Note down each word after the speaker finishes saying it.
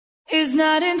It's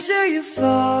not until you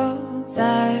fall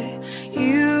that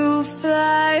you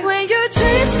fly. When your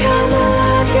dreams come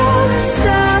alive, you're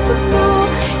unstoppable.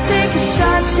 Take a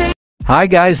shot, chase. Hi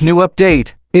guys, new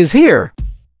update is here.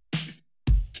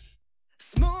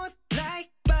 Smooth like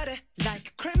butter, like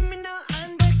a criminal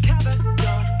undercover.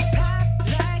 Don't pop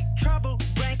like trouble,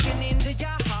 breaking into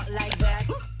your heart like that.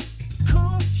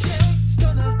 Cool shade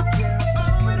stunner, yeah,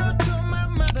 owe it all to my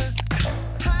mother.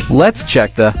 Let's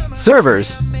check the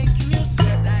servers.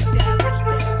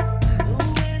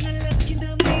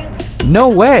 No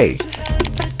way!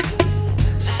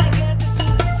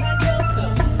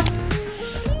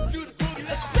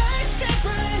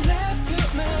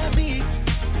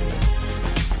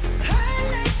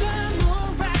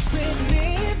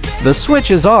 The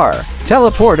switches are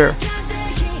teleporter,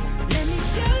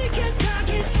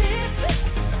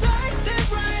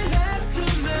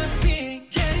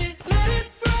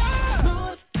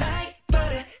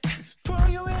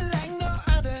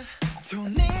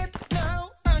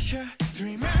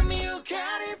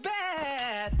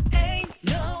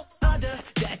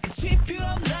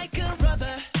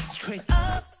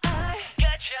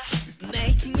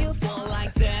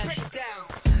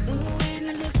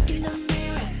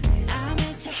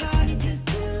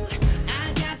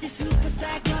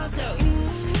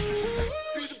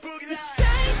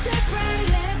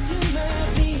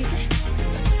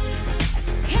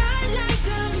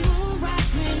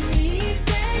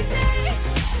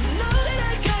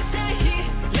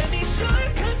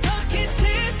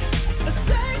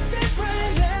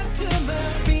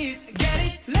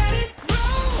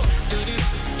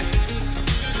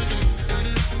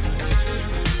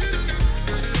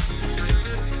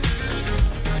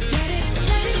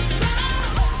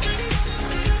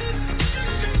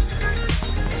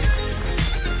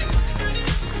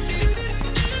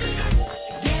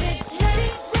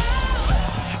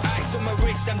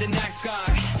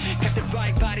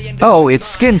 oh, it's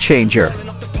skin changer.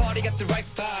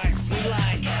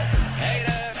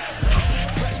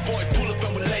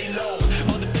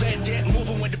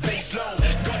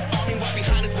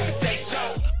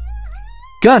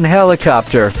 Gun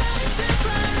helicopter.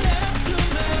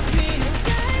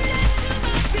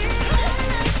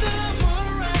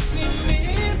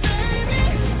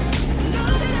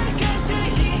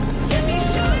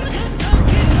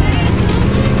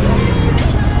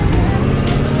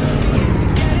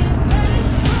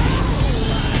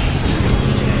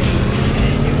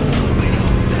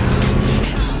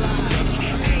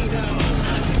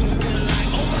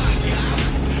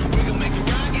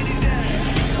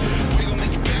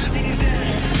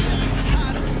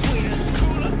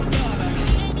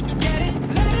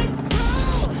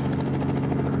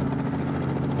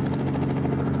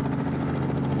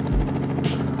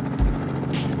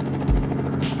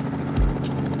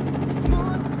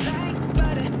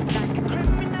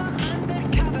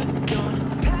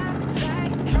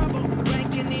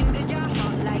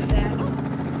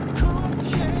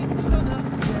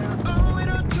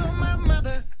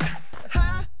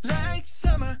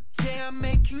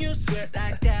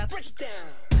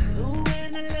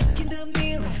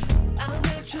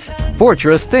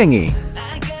 Fortress thingy.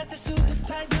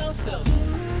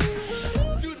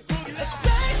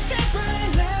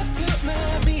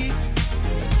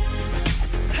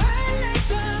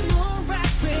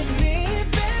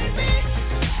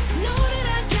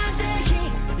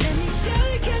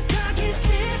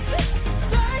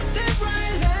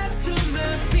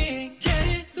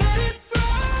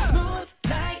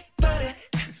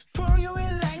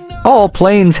 All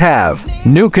planes have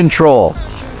new control.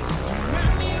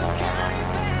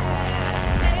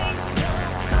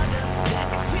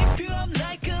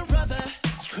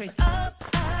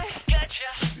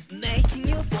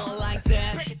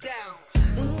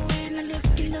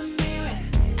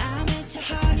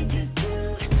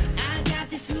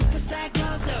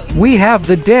 We have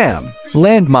the dam,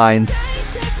 landmines.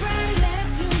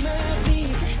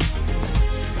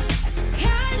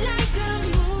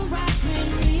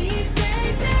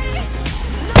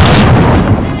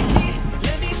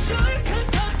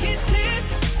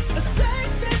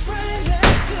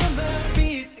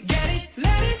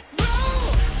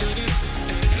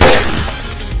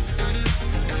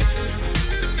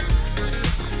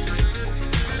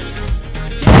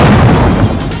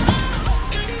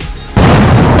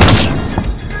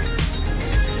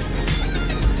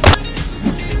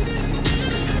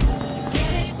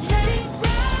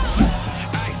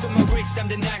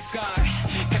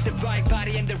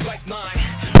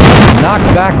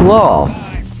 Knockback law.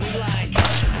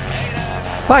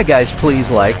 Bye guys,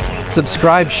 please like,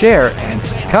 subscribe, share, and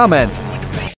comment.